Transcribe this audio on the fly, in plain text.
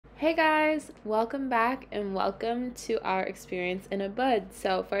Hey guys, welcome back and welcome to our experience in UBUD.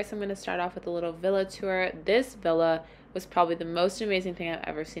 So first I'm going to start off with a little villa tour. This villa was probably the most amazing thing I've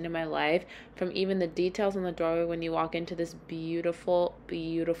ever seen in my life. From even the details on the doorway when you walk into this beautiful,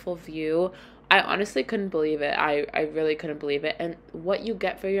 beautiful view. I honestly couldn't believe it. I really couldn't believe it. And what you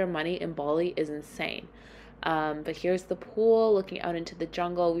get for your money in Bali is insane. But here's the pool looking out into the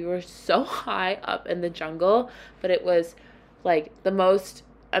jungle. We were so high up in the jungle, but it was like the most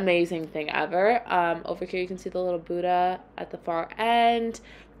amazing thing ever. Over here you can see the little Buddha at the far end.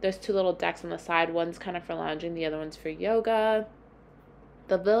 There's two little decks on the side. One's kind of for lounging, the other one's for yoga.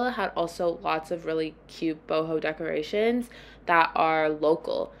 The villa had also lots of really cute boho decorations that are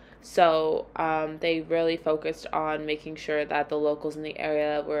local. So they really focused on making sure that the locals in the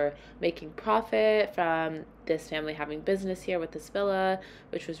area were making profit from this family having business here with this villa,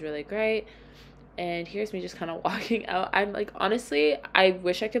 which was really great. And here's me just kind of walking out. I'm like, honestly, I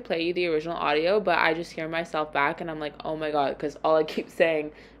wish I could play you the original audio, but I just hear myself back and I'm like, oh my God, because all I keep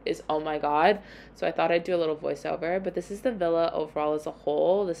saying is, oh my God. So I thought I'd do a little voiceover, but this is the villa overall as a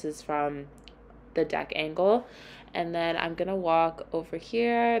whole. This is from the deck angle. And then I'm going to walk over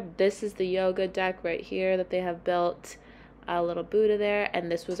here. This is the yoga deck right here that they have built. A little Buddha there. And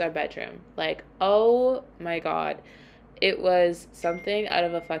this was our bedroom. Like, oh my God. It was something out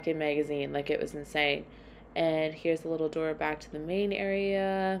of a fucking magazine. Like, it was insane. And here's the little door back to the main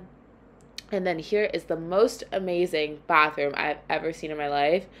area. And then here is the most amazing bathroom I've ever seen in my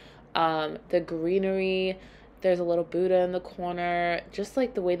life. The greenery. There's a little Buddha in the corner. Just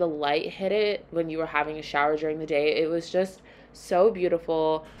like the way the light hit it when you were having a shower during the day. It was just so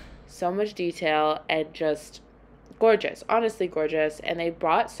beautiful. So much detail. And just gorgeous. Honestly gorgeous. And they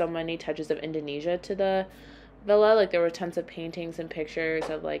brought so many touches of Indonesia to the villa. Like, there were tons of paintings and pictures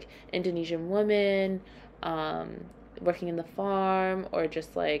of like Indonesian women working in the farm or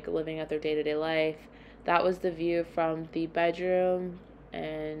just like living out their day-to-day life. That was the view from the bedroom,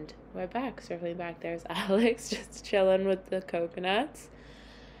 and we're back, circling back. There's Alex just chilling with the coconuts.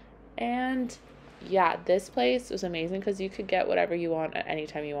 And yeah, this place was amazing because you could get whatever you want at any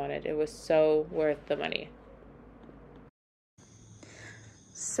time you wanted. It was so worth the money.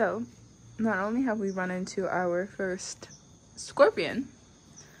 So not only have we run into our first scorpion,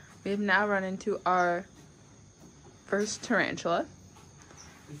 we have now run into our first tarantula.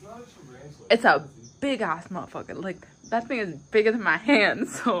 It's not a tarantula. It's a big ass motherfucker. Like, that thing is bigger than my hand.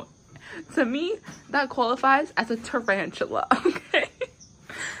 So to me, that qualifies as a tarantula, okay?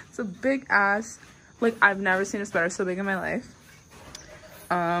 It's a big ass. Like, I've never seen a spider so big in my life.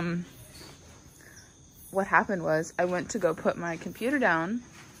 What happened was I went to go put my computer down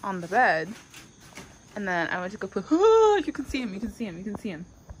on the bed, and then I went to go put, oh, you can see him, you can see him, you can see him.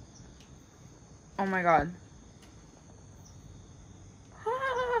 Oh my God.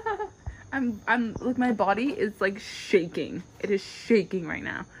 I'm like, my body is like shaking. It is shaking right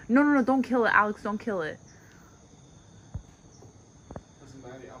now. No, don't kill it, Alex, don't kill it. Listen,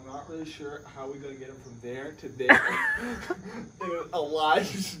 Maddie, I'm not really sure how we're gonna get him from there to there in a live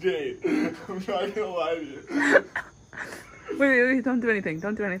state. I'm not gonna lie to you. Wait, don't do anything.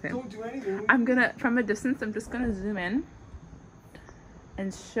 Don't do anything. Don't do anything. I'm gonna, from a distance, I'm just gonna zoom in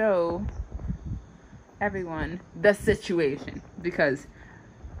and show everyone the situation, because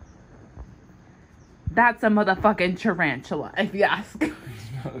that's a motherfucking tarantula, if you ask.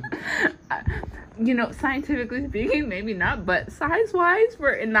 You know, scientifically speaking, maybe not, but size-wise,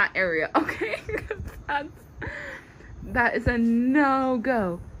 we're in that area, okay? That is a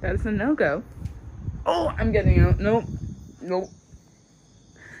no-go. That is a no-go. Oh, I'm getting out. Nope.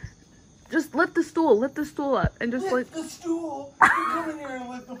 Just lift the stool up, and just lift the stool. Come in here and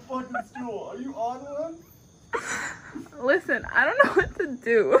lift the fucking stool. Are you on one? Listen, I don't know what to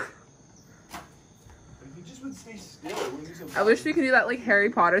do. If you just would stay still, it wouldn't be so bad. I wish we could do that like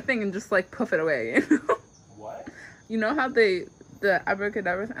Harry Potter thing and just like puff it away, you know? What? You know how the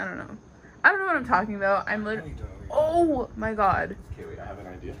abracadabra, I don't know what I'm talking about. I'm literally, oh my God. Okay, wait, I have an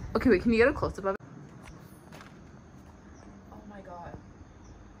idea. Okay, wait, can you get a close-up of it?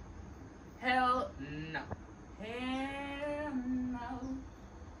 Hell no. Hell no.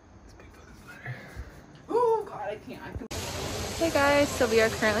 It's big fucking spider. Oh God, I can't. Hey guys, so we are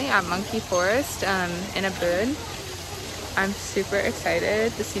currently at Monkey Forest in UBUD. I'm super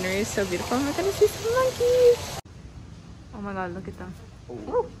excited. The scenery is so beautiful and we're gonna see some monkeys. Oh my God, look at them.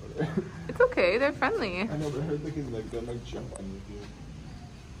 Oh, It's okay, they're friendly. I know, but I heard like his leg that might jump on you, dude.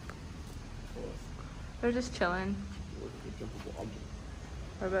 They're just chilling. Jumpable object.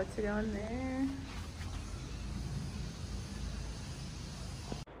 We're about to go in there.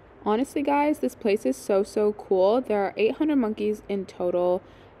 Honestly, guys, this place is so cool. There are 800 monkeys in total.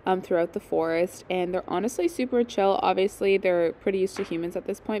 throughout the forest, and they're honestly super chill. Obviously, they're pretty used to humans at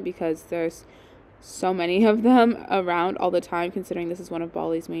this point because there's so many of them around all the time, considering this is one of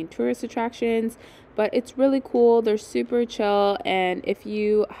Bali's main tourist attractions. But it's really cool. They're super chill, and if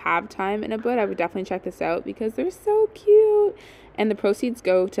you have time in Ubud, I would definitely check this out because they're so cute, and the proceeds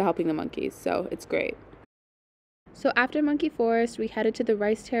go to helping the monkeys, so it's great. So after Monkey Forest, we headed to the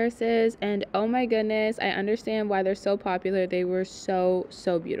rice terraces, and oh my goodness, I understand why they're so popular. They were so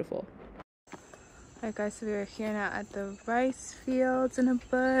beautiful. Alright guys, so we are here now at the rice fields in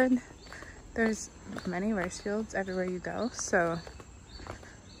Ubud. There's many rice fields everywhere you go, so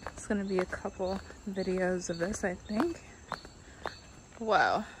it's gonna be a couple videos of this, I think.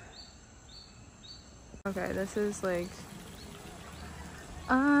 Wow. Okay, this is like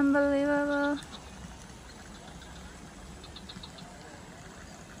unbelievable.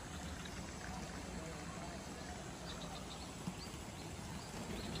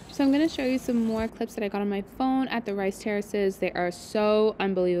 So I'm going to show you some more clips that I got on my phone at the rice terraces. They are so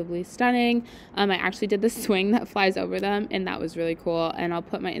unbelievably stunning. I actually did the swing that flies over them, and that was really cool. And I'll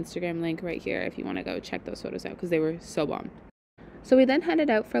put my Instagram link right here if you want to go check those photos out because they were so bomb. So we then headed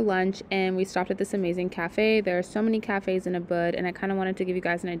out for lunch, and we stopped at this amazing cafe. There are so many cafes in Ubud, and I kind of wanted to give you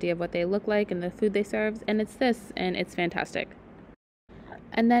guys an idea of what they look like and the food they serve, and it's this, and it's fantastic.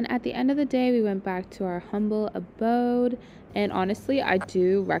 And then at the end of the day, we went back to our humble abode. And honestly, I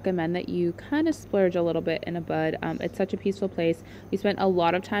do recommend that you kind of splurge a little bit in Ubud. It's such a peaceful place. We spent a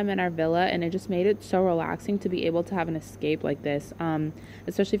lot of time in our villa, and it just made it so relaxing to be able to have an escape like this.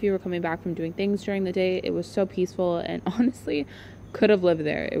 Especially if you were coming back from doing things during the day. It was so peaceful, and honestly, could have lived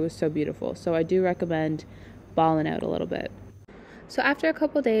there. It was so beautiful. So I do recommend balling out a little bit. So after a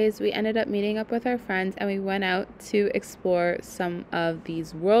couple days, we ended up meeting up with our friends, and we went out to explore some of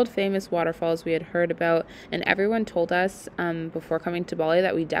these world famous waterfalls we had heard about, and everyone told us before coming to Bali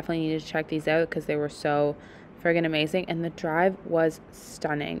that we definitely needed to check these out because they were so friggin' amazing, and the drive was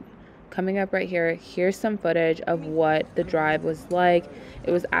stunning. Coming up right here, here's some footage of what the drive was like.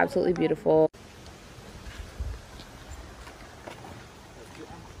 It was absolutely beautiful.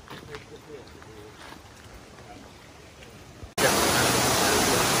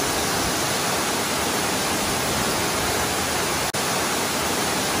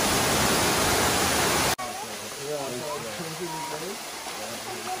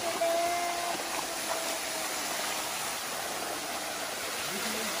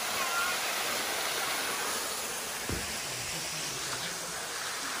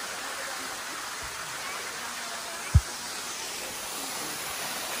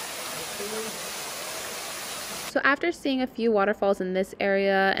 So after seeing a few waterfalls in this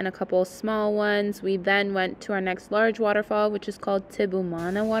area and a couple small ones, we then went to our next large waterfall, which is called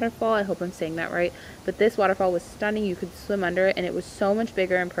Tibumana Waterfall. I hope I'm saying that right. But this waterfall was stunning. You could swim under it, and it was so much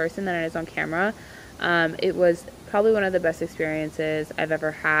bigger in person than it is on camera. It was probably one of the best experiences I've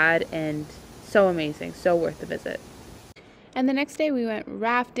ever had, and so amazing, so worth the visit. And the next day we went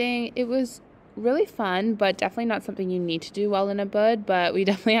rafting. It was really fun, but definitely not something you need to do while in Ubud, but we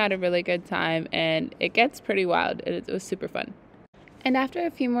definitely had a really good time, and it gets pretty wild. It was super fun. And after a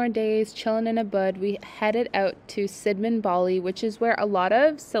few more days chilling in Ubud, we headed out to Sidemen, Bali, which is where a lot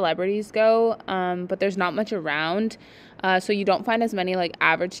of celebrities go, but there's not much around, so you don't find as many like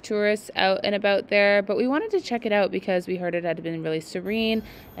average tourists out and about there. But we wanted to check it out because we heard it had been really serene,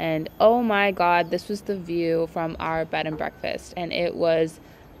 and oh my god, this was the view from our bed and breakfast, and it was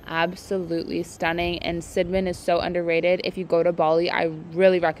absolutely stunning. And Sidemen is so underrated. If you go to Bali, I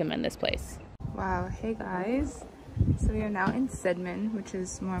really recommend this place. Wow, hey guys, so we are now in Sidemen, which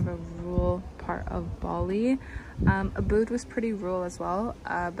is more of a rural part of Bali. Ubud was pretty rural as well,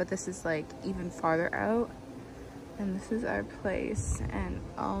 but this is like even farther out, and this is our place. And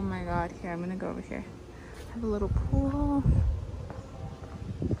oh my god, here, I'm gonna go over here. I have a little pool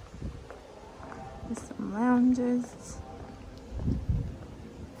with some lounges.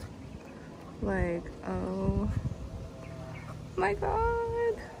 Like, oh my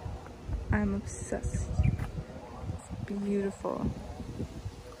god, I'm obsessed. It's beautiful.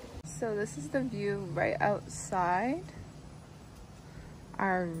 So this is the view right outside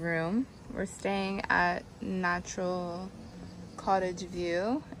our room. We're staying at Natural Cottage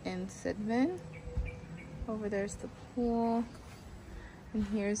View in Sidemen. Over there's the pool, and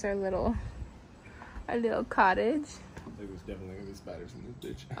here's our little cottage. There's definitely gonna be spiders in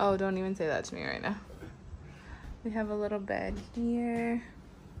this bitch. Oh, don't even say that to me right now. We have a little bed here.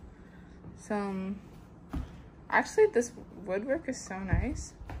 Actually, this woodwork is so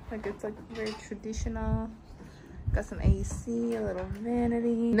nice. Like, it's like very traditional. Got some AC, a little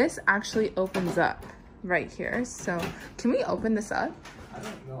vanity. This actually opens up right here. So can we open this up? I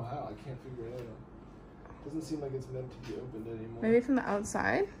don't know how. I can't figure it out. Doesn't seem like it's meant to be opened anymore. Maybe from the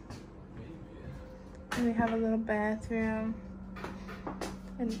outside. Maybe. And we have a little bathroom.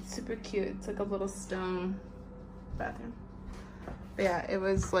 And it's super cute. It's like a little stone bathroom. But yeah, it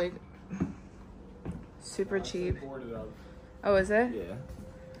was like super cheap. Boarded up. Oh, is it? Yeah.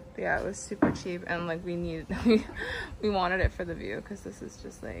 But yeah, it was super cheap, and like we wanted it for the view because this is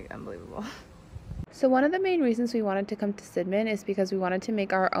just like unbelievable. So one of the main reasons we wanted to come to Sidemen is because we wanted to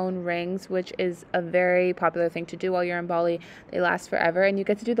make our own rings, which is a very popular thing to do while you're in Bali. They last forever, and you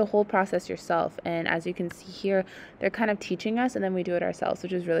get to do the whole process yourself. And as you can see here, they're kind of teaching us, and then we do it ourselves,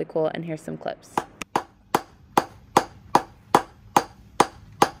 which is really cool. And here's some clips.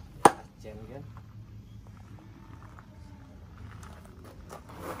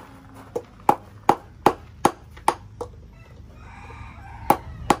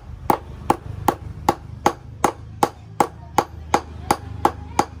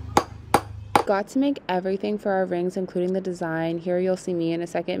 Got to make everything for our rings, including the design. Here you'll see me in a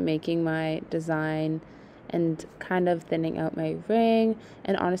second making my design and kind of thinning out my ring,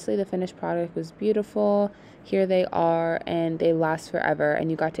 and honestly the finished product was beautiful. Here they are, and they last forever,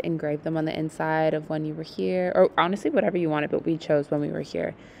 and you got to engrave them on the inside of when you were here, or honestly whatever you wanted, but we chose when we were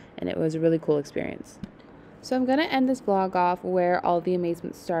here, and it was a really cool experience. So I'm gonna end this vlog off where all the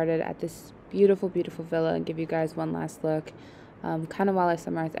amazement started, at this beautiful villa, and give you guys one last look. Kind of while I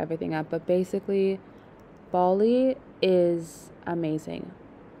summarize everything up, but basically Bali is amazing.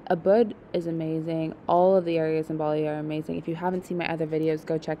 UBUD is amazing. All of the areas in Bali are amazing. If you haven't seen my other videos,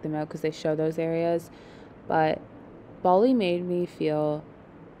 go check them out because they show those areas. But Bali made me feel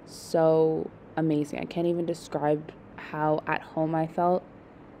so amazing. I can't even describe how at home I felt,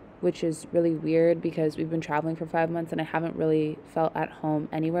 which is really weird because we've been traveling for 5 months and I haven't really felt at home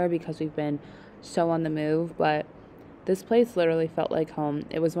anywhere because we've been so on the move. But this place literally felt like home.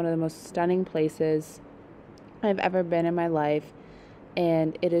 It was one of the most stunning places I've ever been in my life,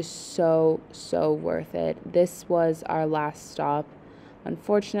 and it is so worth it. This was our last stop.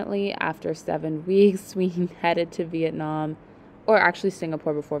 Unfortunately, after 7 weeks, we headed to Vietnam, or actually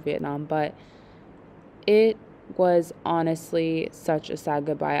Singapore before Vietnam, but it was honestly such a sad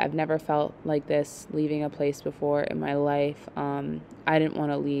goodbye. I've never felt like this leaving a place before in my life. I didn't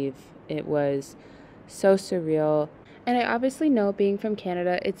want to leave. It was so surreal. And I obviously know, being from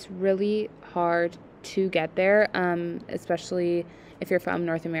Canada, it's really hard to get there, especially if you're from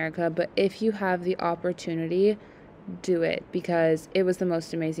North America. But if you have the opportunity, do it, because it was the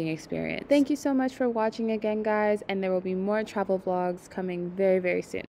most amazing experience. Thank you so much for watching again, guys, and there will be more travel vlogs coming very soon.